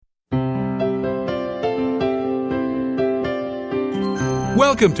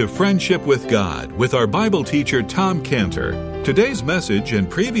Welcome to Friendship with God with our Bible teacher Tom Cantor. Today's message and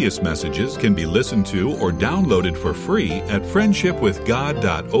previous messages can be listened to or downloaded for free at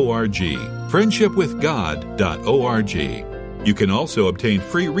friendshipwithgod.org. friendshipwithgod.org. You can also obtain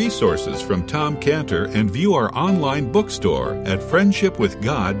free resources from Tom Cantor and view our online bookstore at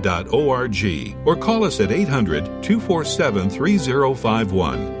friendshipwithgod.org or call us at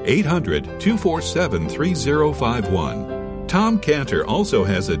 800-247-3051. 800-247-3051. Tom Cantor also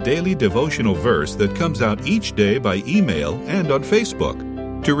has a daily devotional verse that comes out each day by email and on Facebook.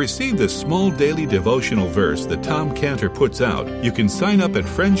 To receive this small daily devotional verse that Tom Cantor puts out, you can sign up at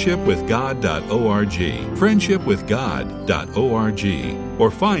friendshipwithgod.org, friendshipwithgod.org,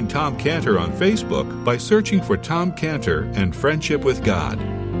 or find Tom Cantor on Facebook by searching for Tom Cantor and Friendship with God.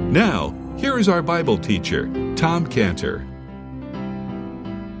 Now, here is our Bible teacher, Tom Cantor.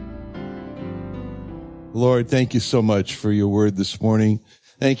 Lord, thank you so much for your word this morning.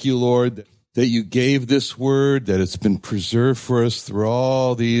 Thank you, Lord, that you gave this word, that it's been preserved for us through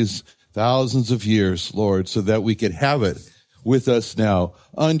all these thousands of years, Lord, so that we could have it with us now,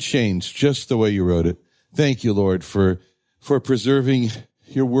 unchanged, just the way you wrote it. Thank you, Lord, for preserving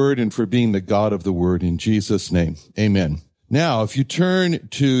your word and for being the God of the word. In Jesus' name, amen. Now, if you turn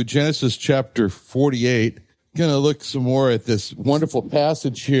to Genesis chapter 48, I'm going to look some more at this wonderful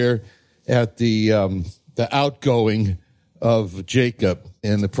passage here at the outgoing of Jacob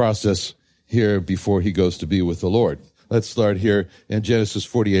and the process here before he goes to be with the Lord. Let's start here in Genesis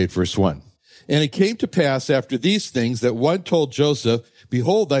 48, verse 1. And it came to pass after these things that one told Joseph,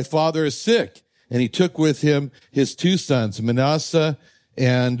 Behold, thy father is sick. And he took with him his two sons, Manasseh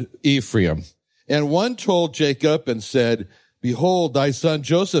and Ephraim. And one told Jacob and said, Behold, thy son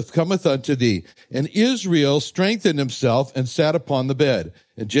Joseph cometh unto thee. And Israel strengthened himself and sat upon the bed.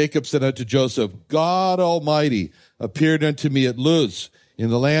 And Jacob said unto Joseph, God Almighty appeared unto me at Luz in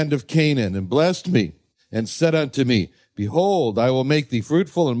the land of Canaan, and blessed me, and said unto me, Behold, I will make thee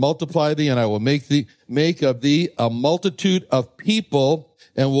fruitful and multiply thee, and I will make of thee a multitude of people,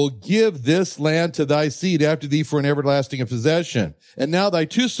 and will give this land to thy seed after thee for an everlasting possession. And now thy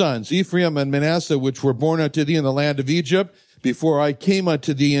two sons, Ephraim and Manasseh, which were born unto thee in the land of Egypt, before I came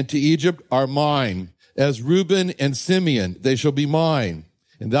unto thee into Egypt, are mine. As Reuben and Simeon, they shall be mine.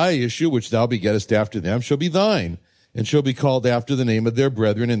 And thy issue, which thou begettest after them, shall be thine, and shall be called after the name of their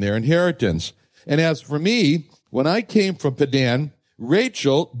brethren and their inheritance. And as for me, when I came from Padan,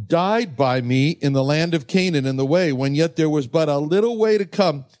 Rachel died by me in the land of Canaan in the way, when yet there was but a little way to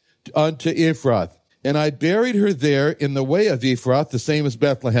come unto Ephrath. And I buried her there in the way of Ephrath, the same as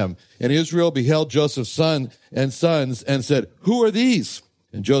Bethlehem. And Israel beheld Joseph's son and sons, and said, Who are these?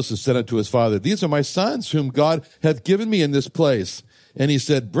 And Joseph said unto his father, These are my sons, whom God hath given me in this place. And he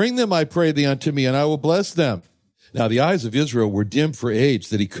said, Bring them, I pray thee, unto me, and I will bless them. Now the eyes of Israel were dim for age,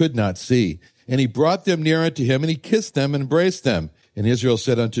 that he could not see. And he brought them near unto him, and he kissed them and embraced them. And Israel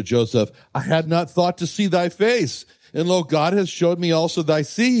said unto Joseph, I had not thought to see thy face. And lo, God has showed me also thy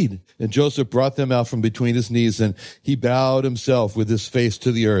seed. And Joseph brought them out from between his knees, and he bowed himself with his face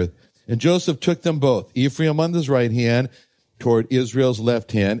to the earth. And Joseph took them both, Ephraim on his right hand, toward Israel's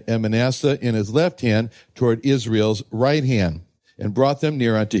left hand, and Manasseh in his left hand, toward Israel's right hand, and brought them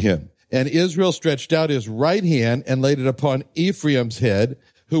near unto him. And Israel stretched out his right hand and laid it upon Ephraim's head,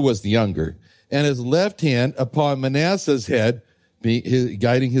 who was the younger, and his left hand upon Manasseh's head,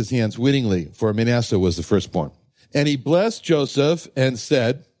 guiding his hands wittingly, for Manasseh was the firstborn. And he blessed Joseph and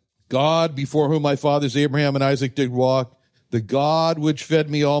said, God, before whom my fathers Abraham and Isaac did walk, the God which fed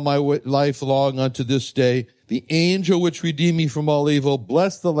me all my life long unto this day, the angel which redeemed me from all evil,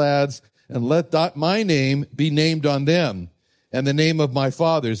 bless the lads, and let my name be named on them, and the name of my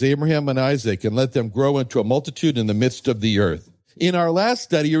fathers Abraham and Isaac, and let them grow into a multitude in the midst of the earth. In our last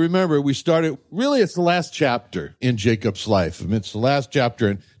study, you remember, we started, really it's the last chapter in Jacob's life. I mean, it's the last chapter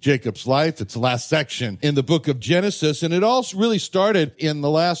in Jacob's life. It's the last section in the book of Genesis. And it all really started in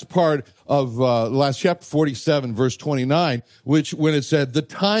the last part of last chapter 47, verse 29, which when it said, the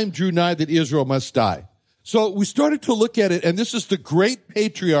time drew nigh that Israel must die. So we started to look at it, and this is the great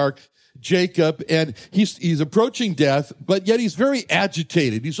patriarch Jacob, and he's approaching death, but yet he's very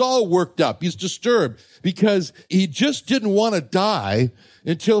agitated. He's all worked up. He's disturbed because he just didn't want to die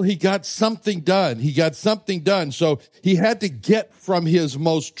until he got something done. He got something done. So he had to get from his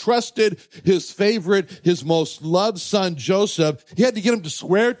most trusted, his favorite, his most loved son, Joseph. He had to get him to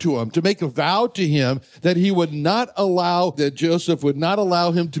swear to him, to make a vow to him that that Joseph would not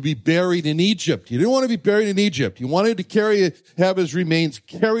allow him to be buried in Egypt. He didn't want to be buried in Egypt. He wanted to have his remains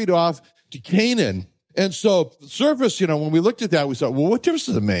carried off to Canaan. And so, surface, when we looked at that, we thought, well, what difference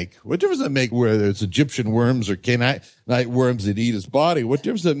does it make? What difference does it make whether it's Egyptian worms or Canaanite worms that eat his body? What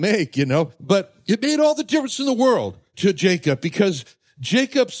difference does it make, But it made all the difference in the world to Jacob, because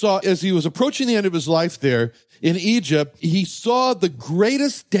Jacob saw, as he was approaching the end of his life there in Egypt, he saw the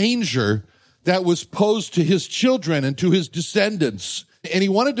greatest danger that was posed to his children and to his descendants. And he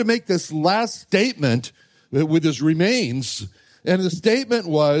wanted to make this last statement with his remains. And the statement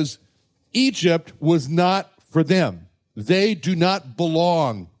was, Egypt was not for them. They do not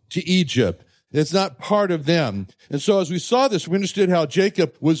belong to Egypt. It's not part of them. And so as we saw this, we understood how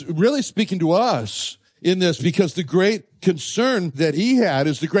Jacob was really speaking to us in this, because the great concern that he had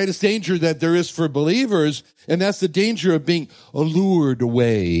is the greatest danger that there is for believers, and that's the danger of being allured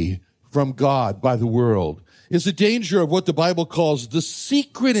away from God by the world. It's the danger of what the Bible calls the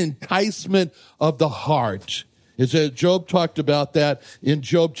secret enticement of the heart. Job talked about that in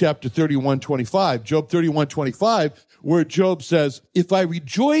Job chapter 31:25. Job 31:25, where Job says, if I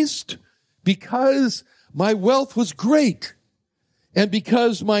rejoiced because my wealth was great, and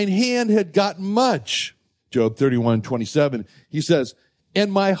because mine hand had gotten much. Job 31:27, he says,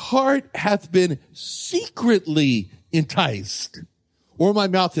 and my heart hath been secretly enticed, or my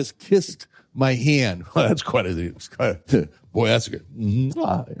mouth has kissed my hand. Well, that's quite a boy, that's good.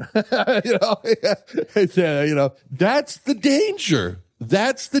 That's the danger.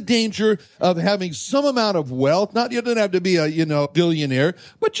 That's the danger of having some amount of wealth. You don't have to be a, billionaire,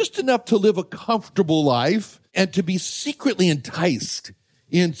 but just enough to live a comfortable life and to be secretly enticed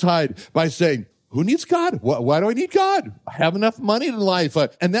inside by saying, who needs God? Why do I need God? I have enough money in life.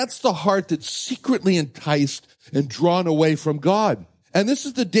 And that's the heart that's secretly enticed and drawn away from God. And this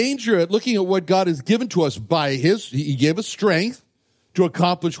is the danger at looking at what God has given to us by he gave us strength to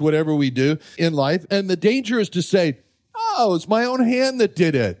accomplish whatever we do in life. And the danger is to say, oh, it's my own hand that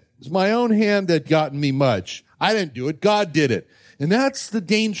did it. It's my own hand that got me much. I didn't do it. God did it. And that's the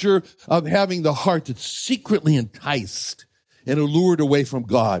danger of having the heart that's secretly enticed and allured away from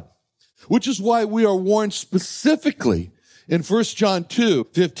God, which is why we are warned specifically in 1 John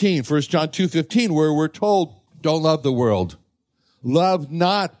 2:15, where we're told, don't love the world. Love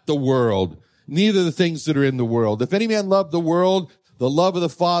not the world, neither the things that are in the world. If any man love the world, the love of the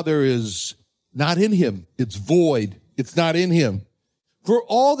Father is not in him. It's void. It's not in him. For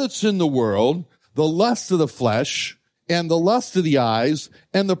all that's in the world, the lust of the flesh and the lust of the eyes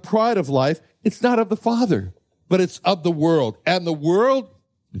and the pride of life, it's not of the Father, but it's of the world. And the world,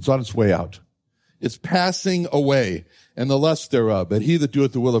 it's on its way out. It's passing away, and the lust thereof. But he that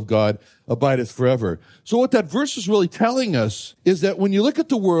doeth the will of God abideth forever. So what that verse is really telling us is that when you look at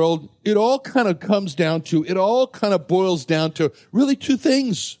the world, it all kind of boils down to really two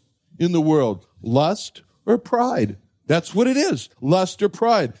things in the world: lust or pride. That's what it is, lust or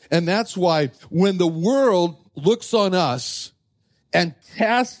pride. And that's why when the world looks on us and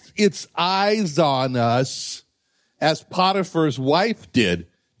casts its eyes on us, as Potiphar's wife did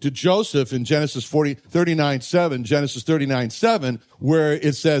to Joseph in Genesis 39:7, where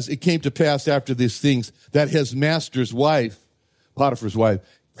it says, it came to pass after these things that his master's wife, Potiphar's wife,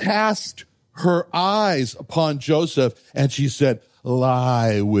 cast her eyes upon Joseph, and she said,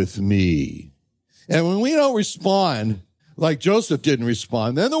 lie with me. And when we don't respond like Joseph didn't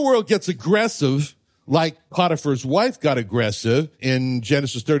respond, then the world gets aggressive, like Potiphar's wife got aggressive in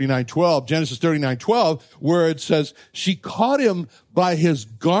Genesis 39:12, where it says she caught him by his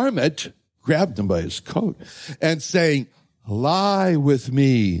garment, grabbed him by his coat, and saying, lie with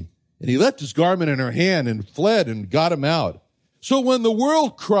me. And he left his garment in her hand and fled and got him out. So when the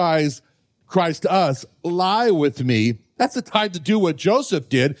world cries to us, lie with me, that's the time to do what Joseph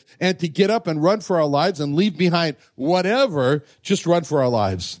did and to get up and run for our lives and leave behind whatever, just run for our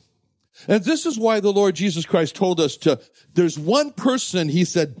lives. And this is why the Lord Jesus Christ told us there's one person, he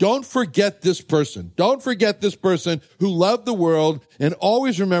said, don't forget this person. Don't forget this person who loved the world, and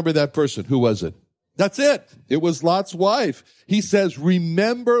always remember that person. Who was it? That's it. It was Lot's wife. He says,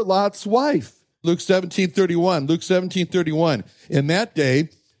 remember Lot's wife. Luke 17:31. In that day,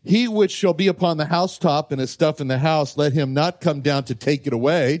 he which shall be upon the housetop and his stuff in the house, let him not come down to take it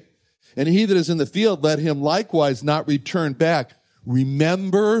away. And he that is in the field, let him likewise not return back.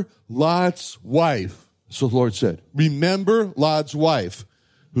 Remember Lot's wife. So the Lord said, remember Lot's wife.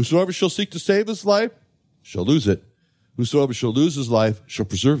 Whosoever shall seek to save his life shall lose it. Whosoever shall lose his life shall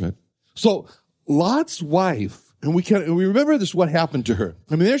preserve it. So Lot's wife, and we remember this, what happened to her.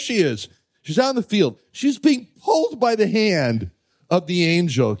 I mean, there she is. She's out in the field. She's being pulled by the hand of the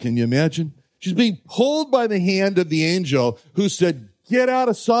angel. Can you imagine? She's being pulled by the hand of the angel who said, get out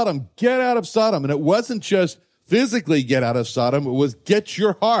of Sodom, get out of Sodom. And it wasn't just physically get out of Sodom, it was get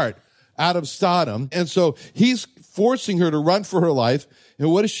your heart out of Sodom. And so he's forcing her to run for her life.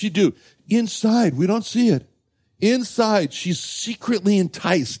 And what does she do? Inside, we don't see it. Inside, she's secretly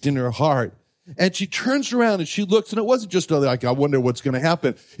enticed in her heart. And she turns around and she looks, and it wasn't just like, I wonder what's going to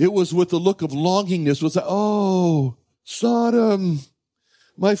happen. It was with a look of longingness. It was like, oh, Sodom,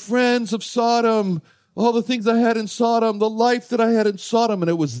 my friends of Sodom, all the things I had in Sodom, the life that I had in Sodom. And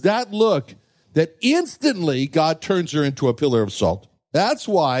it was that look that instantly God turns her into a pillar of salt. That's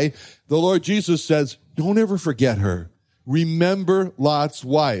why the Lord Jesus says, don't ever forget her. Remember Lot's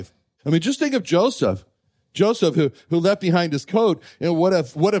wife. I mean, just think of Joseph. Joseph, who left behind his coat. And what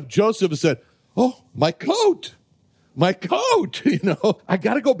if Joseph had said, oh, my coat, I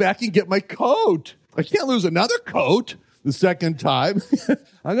got to go back and get my coat. I can't lose another coat the second time.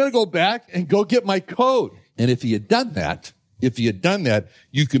 I'm going to go back and go get my coat. And if he had done that,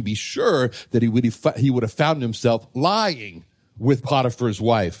 you can be sure that he would have found himself lying with Potiphar's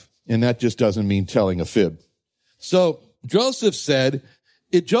wife. And that just doesn't mean telling a fib. So Joseph said,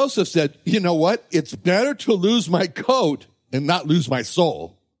 you know what? It's better to lose my coat and not lose my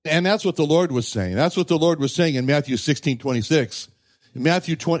soul. And that's what the Lord was saying. That's what the Lord was saying in Matthew 16:26. In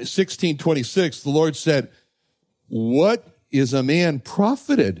Matthew 16:26, the Lord said, what is a man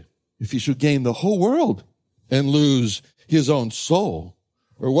profited if he should gain the whole world and lose his own soul?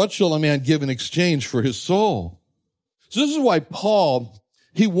 Or what shall a man give in exchange for his soul? So this is why Paul,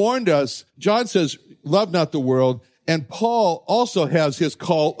 he warned us. John says, love not the world. And Paul also has his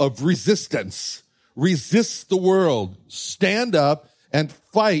call of resistance. Resist the world. Stand up and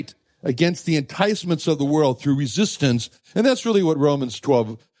fight against the enticements of the world through resistance. And that's really what Romans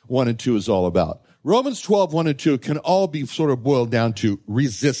 12:1 and 2 is all about. Romans 12:1 and 2 can all be sort of boiled down to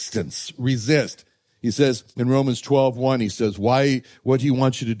resistance. Resist. He says in Romans 12:1, he says, what he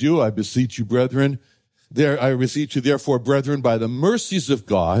wants you to do, I beseech you, brethren. I beseech you, therefore, brethren, by the mercies of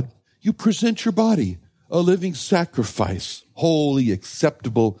God, you present your body a living sacrifice, holy,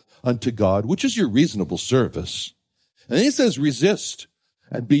 acceptable unto God, which is your reasonable service. And then he says, resist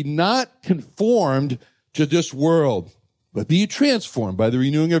and be not conformed to this world, but be transformed by the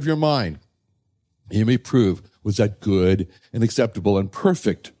renewing of your mind. You may prove was that good and acceptable and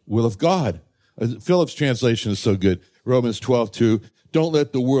perfect will of God. Philip's translation is so good. Romans 12:2. Don't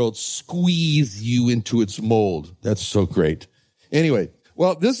let the world squeeze you into its mold. That's so great. Anyway,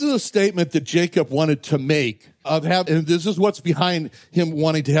 well, this is a statement that Jacob wanted to make and this is what's behind him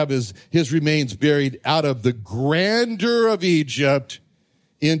wanting to have his remains buried out of the grandeur of Egypt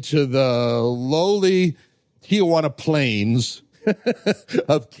into the lowly Tijuana plains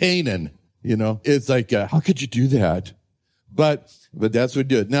of Canaan. You know, it's like, how could you do that? But that's what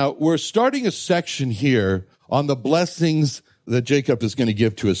he did. Now, we're starting a section here on the blessings that Jacob is going to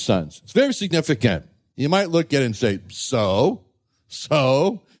give to his sons. It's very significant. You might look at it and say, so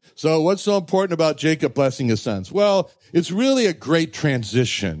what's so important about Jacob blessing his sons? Well, it's really a great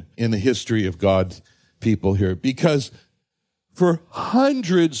transition in the history of God's people here, because for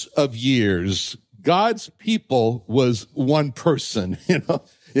hundreds of years, God's people was one person,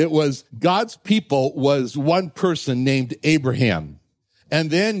 God's people was one person named Abraham. And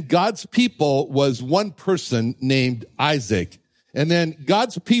then God's people was one person named Isaac. And then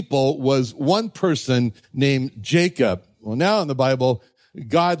God's people was one person named Jacob. Well, now in the Bible,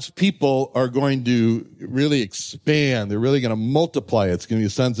 God's people are going to really expand. They're really going to multiply. It's going to be the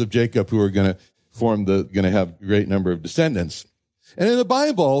sons of Jacob who are going to have a great number of descendants. And in the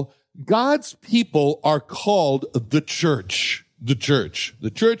Bible, God's people are called the church. The church.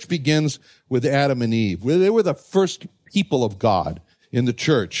 The church begins with Adam and Eve. They were the first people of God in the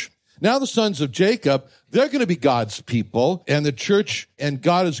church. Now the sons of Jacob, they're going to be God's people, and the church and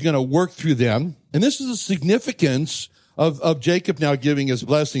God is going to work through them. And this is the significance of Jacob now giving his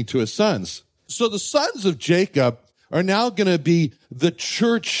blessing to his sons. So the sons of Jacob are now going to be the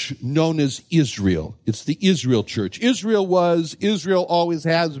church known as Israel. It's the Israel church. Israel always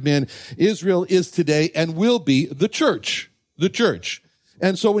has been, Israel is today, and will be the church. The church.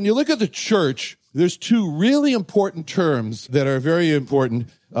 And so when you look at the church, there's two really important terms that are very important,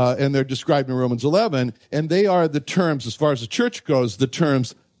 and they're described in Romans 11, and they are the terms, as far as the church goes, the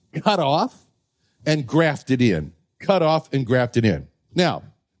terms cut off and grafted in. Cut off and grafted in. Now,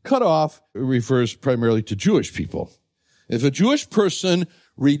 cut off refers primarily to Jewish people. If a Jewish person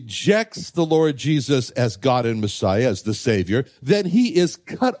rejects the Lord Jesus as God and Messiah, as the Savior, then he is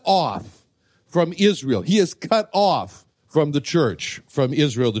cut off from Israel. He is cut off from the church, from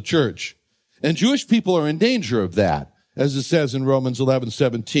Israel, the church. And Jewish people are in danger of that. As it says in Romans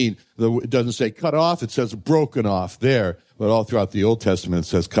 11:17, it doesn't say cut off, it says broken off there. But all throughout the Old Testament, it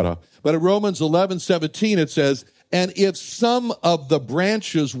says cut off. But in Romans 11:17, it says, And if some of the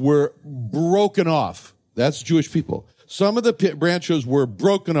branches were broken off, that's Jewish people. Some of the branches were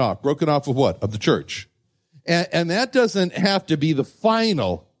broken off of what? Of the church. And that doesn't have to be the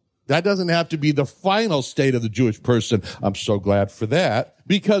final. That doesn't have to be the final state of the Jewish person. I'm so glad for that.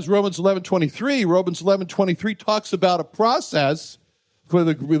 Because Romans 11:23 talks about a process for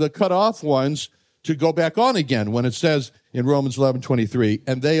the cut off ones to go back on again when it says in Romans 11:23,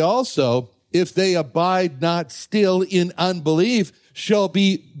 and they also, if they abide not still in unbelief, shall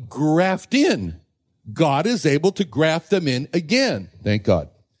be grafted in. God is able to graft them in again. Thank God.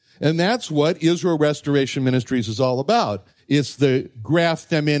 And that's what Israel Restoration Ministries is all about. It's the graft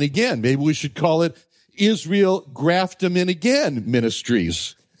them in again. Maybe we should call it Israel Graft Them In Again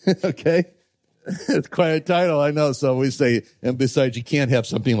Ministries. Okay? It's quite a title, I know. So we say, and besides, you can't have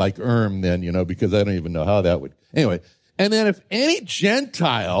something like then, because I don't even know how that would. Anyway. And then if any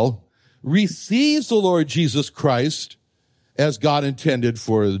Gentile receives the Lord Jesus Christ as God intended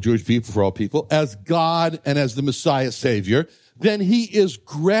for the Jewish people, for all people, as God and as the Messiah Savior, then he is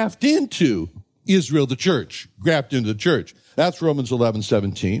grafted into Israel, the church, grafted into the church. That's Romans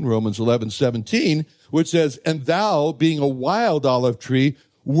 11:17. Romans 11:17, which says, and thou, being a wild olive tree,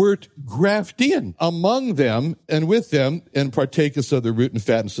 wert grafted in among them and with them, and partakest of the root and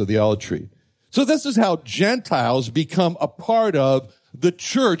fatness of the olive tree. So this is how Gentiles become a part of the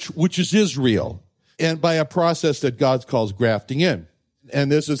church, which is Israel, and by a process that God calls grafting in.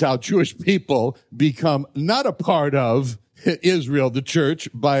 And this is how Jewish people become not a part of Israel, the church,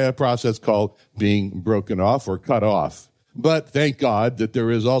 by a process called being broken off or cut off. But thank God that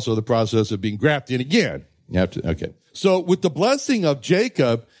there is also the process of being grafted in again. Okay. So with the blessing of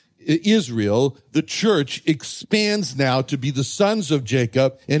Jacob, Israel, the church expands now to be the sons of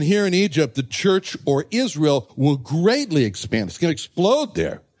Jacob. And here in Egypt, the church or Israel will greatly expand. It's going to explode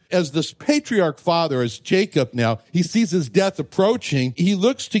there. As this patriarch father, as Jacob now, he sees his death approaching. He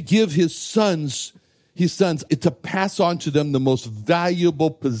looks to give his sons, to pass on to them the most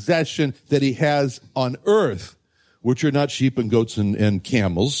valuable possession that he has on earth, which are not sheep and goats and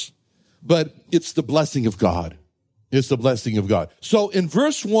camels, but it's the blessing of God. It's the blessing of God. So in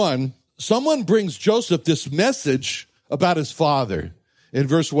verse 1, someone brings Joseph this message about his father. In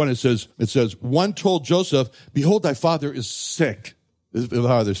verse 1, it says, one told Joseph, behold, thy father is sick. His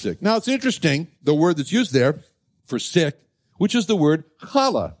father's sick. Now, it's interesting, the word that's used there for sick, which is the word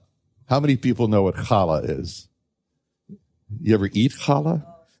challah. How many people know what challah is? You ever eat challah?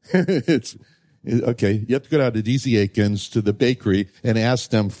 Okay, you have to go down to D.C. Aikens to the bakery and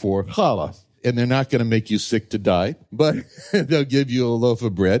ask them for challah. And they're not going to make you sick to die, but they'll give you a loaf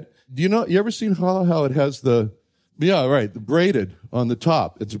of bread. You ever seen challah, how it has the braided on the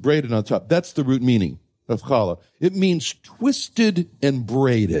top. It's braided on top. That's the root meaning of challah. It means twisted and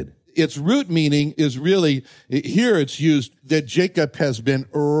braided. Its root meaning is really, here it's used that Jacob has been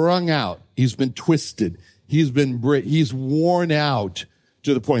wrung out. He's been twisted. He's worn out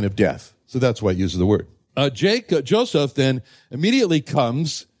to the point of death. So that's why it uses the word. Joseph then immediately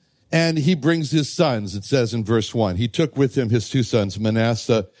comes and he brings his sons. It says in verse 1, he took with him his two sons,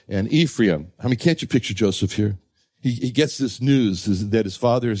 Manasseh and Ephraim. Can't you picture Joseph here? He gets this news that his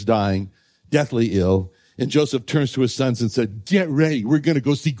father is dying, deathly ill. And Joseph turns to his sons and said, get ready. We're going to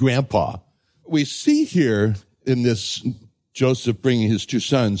go see grandpa. We see here in this Joseph bringing his two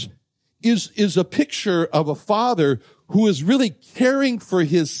sons is a picture of a father who is really caring for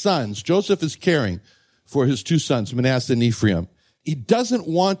his sons. Joseph is caring for his two sons, Manasseh and Ephraim. He doesn't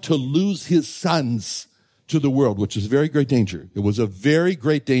want to lose his sons to the world, which is a very great danger. It was a very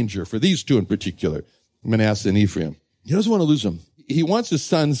great danger for these two in particular, Manasseh and Ephraim. He doesn't want to lose them. He wants his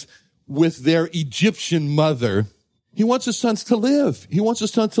sons with their Egyptian mother. He wants his sons to live. He wants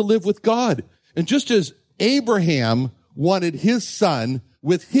his sons to live with God. And just as Abraham wanted his son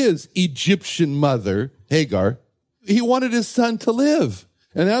with his Egyptian mother, Hagar, he wanted his son to live.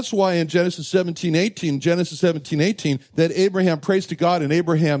 And that's why in Genesis 17:18, that Abraham prays to God, and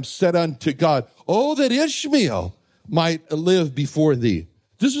Abraham said unto God, oh, that Ishmael might live before thee.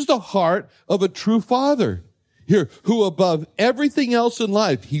 This is the heart of a true father here, who above everything else in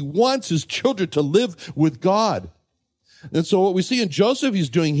life, he wants his children to live with God. And so what we see in Joseph he's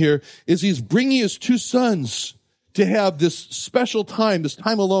doing here is he's bringing his two sons to have this special time, this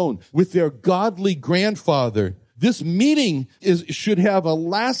time alone with their godly grandfather. This meeting should have a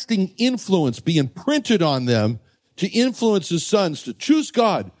lasting influence, be imprinted on them to influence his sons to choose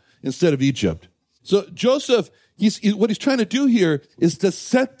God instead of Egypt. So Joseph, what he's trying to do here is to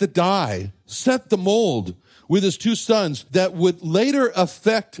set the die, set the mold with his two sons that would later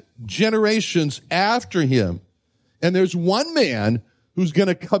affect generations after him. And there's one man who's going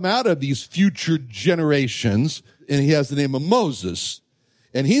to come out of these future generations, and he has the name of Moses.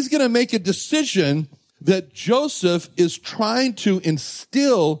 And he's going to make a decision that Joseph is trying to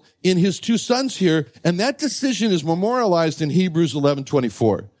instill in his two sons here, and that decision is memorialized in Hebrews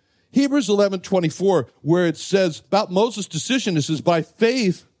 11:24. Hebrews 11:24, where it says about Moses' decision, it says, by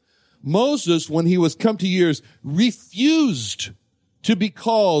faith, Moses, when he was come to years, refused to be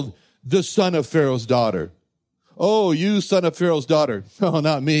called the son of Pharaoh's daughter. Oh, you son of Pharaoh's daughter. Oh,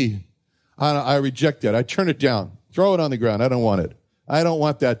 not me. I reject that. I turn it down. Throw it on the ground. I don't want it. I don't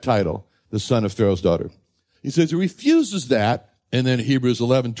want that title, the son of Pharaoh's daughter. He says he refuses that. And then Hebrews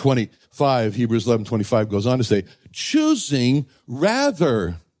 11:25 goes on to say, choosing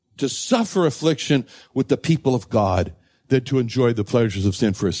rather to suffer affliction with the people of God than to enjoy the pleasures of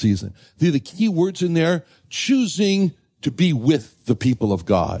sin for a season. The key words in there, choosing to be with the people of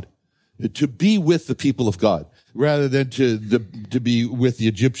God. To be with the people of God, rather than to be with the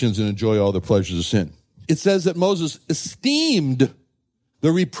Egyptians and enjoy all the pleasures of sin. It says that Moses esteemed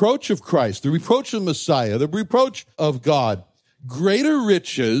the reproach of Christ, the reproach of Messiah, the reproach of God, greater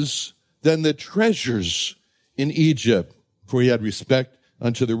riches than the treasures in Egypt, for he had respect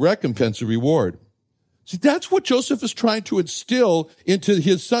unto the recompense of reward. See, that's what Joseph is trying to instill into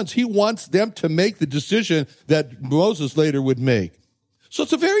his sons. He wants them to make the decision that Moses later would make. So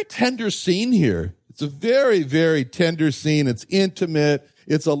it's a very tender scene here. It's a very, very tender scene. It's intimate.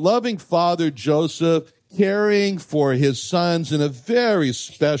 It's a loving father, Joseph, caring for his sons in a very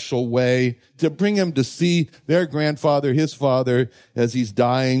special way to bring them to see their grandfather, his father, as he's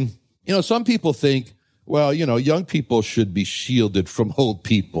dying. You know, some people think, well, you know, young people should be shielded from old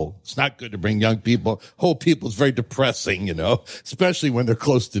people. It's not good to bring young people. Old people is very depressing, you know, especially when they're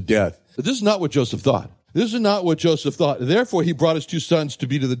close to death. But this is not what Joseph thought. This is not what Joseph thought. Therefore, he brought his two sons to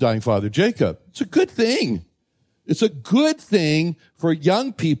be to the dying father, Jacob. It's a good thing. It's a good thing for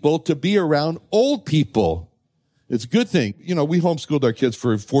young people to be around old people. It's a good thing. You know, we homeschooled our kids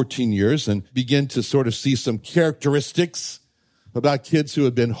for 14 years and begin to sort of see some characteristics about kids who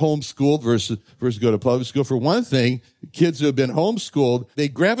have been homeschooled versus go to public school. For one thing, kids who have been homeschooled, they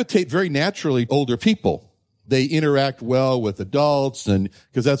gravitate very naturally to older people. They interact well with adults, and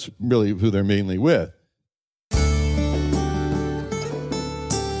because that's really who they're mainly with.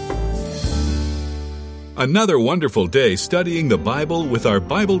 Another wonderful day studying the Bible with our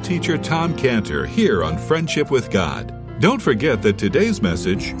Bible teacher Tom Cantor here on Friendship with God. Don't forget that today's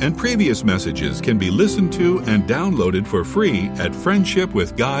message and previous messages can be listened to and downloaded for free at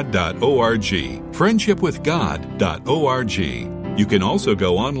friendshipwithgod.org. friendshipwithgod.org. You can also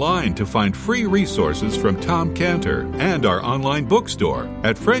go online to find free resources from Tom Cantor and our online bookstore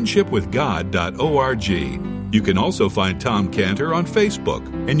at friendshipwithgod.org. You can also find Tom Cantor on Facebook,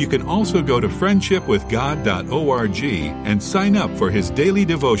 and you can also go to friendshipwithgod.org and sign up for his daily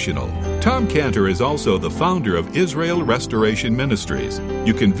devotional. Tom Cantor is also the founder of Israel Restoration Ministries.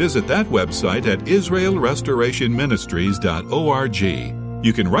 You can visit that website at israelrestorationministries.org.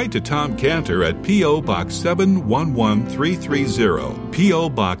 You can write to Tom Cantor at P.O. Box 711330, P.O.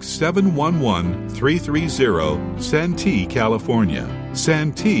 Box 711330, Santee, California.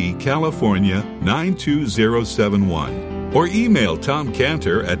 Santee, California 92071. Or email Tom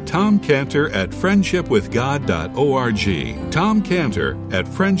Cantor at tomcantor@friendshipwithgod.org. Tom Cantor at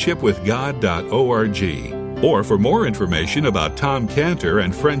friendshipwithgod.org. Or for more information about Tom Cantor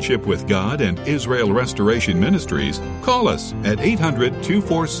and Friendship with God and Israel Restoration Ministries, call us at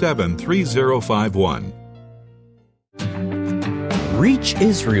 800-247-3051. Reach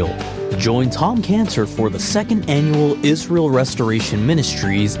Israel. Join Tom Cantor for the second annual Israel Restoration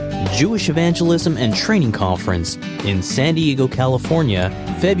Ministries Jewish Evangelism and Training Conference in San Diego, California,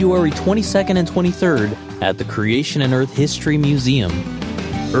 February 22nd and 23rd at the Creation and Earth History Museum.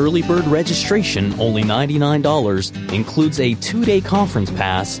 Early bird registration, only $99, includes a 2-day conference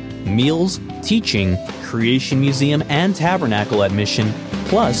pass, meals, teaching, Creation Museum and Tabernacle admission,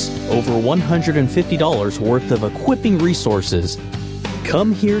 plus over $150 worth of equipping resources.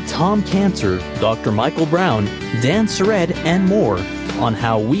 Come hear Tom Cantor, Dr. Michael Brown, Dan Sered, and more on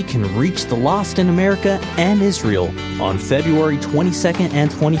how we can reach the lost in America and Israel on February 22nd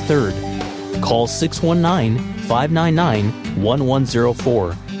and 23rd. Call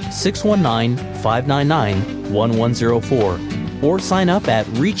 619-599-1104, 619-599-1104, or sign up at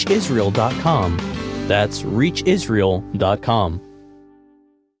reachisrael.com. That's reachisrael.com.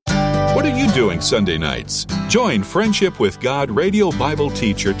 What are you doing Sunday nights? Join Friendship with God radio Bible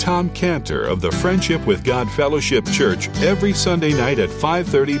teacher Tom Cantor of the Friendship with God Fellowship Church every Sunday night at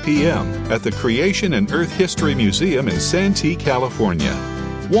 5:30 p.m. at the Creation and Earth History Museum in Santee, California.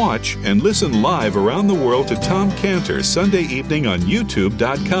 Watch and listen live around the world to Tom Cantor Sunday evening on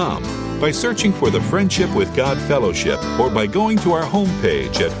YouTube.com by searching for the Friendship with God Fellowship or by going to our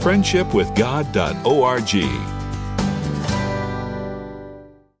homepage at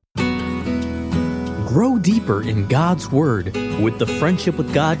friendshipwithgod.org. Grow deeper in God's Word with the Friendship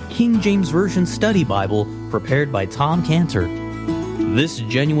with God King James Version Study Bible prepared by Tom Cantor. This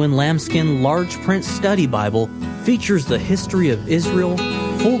genuine lambskin large print study Bible features the history of Israel,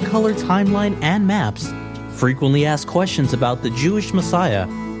 full-color timeline and maps, frequently asked questions about the Jewish Messiah,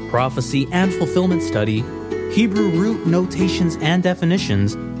 prophecy and fulfillment study, Hebrew root notations and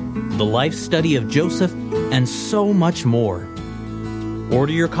definitions, the life study of Joseph, and so much more.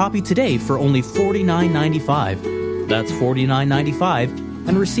 Order your copy today for only $49.95. That's $49.95,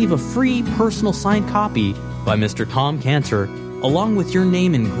 and receive a free personal signed copy by Mr. Tom Cantor, along with your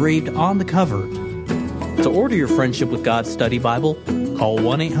name engraved on the cover. To order your Friendship with God Study Bible, call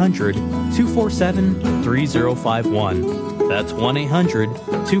 1-800-247-3051. That's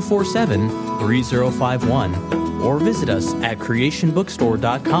 1-800-247-3051. Or visit us at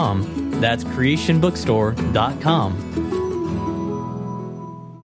creationbookstore.com. That's creationbookstore.com.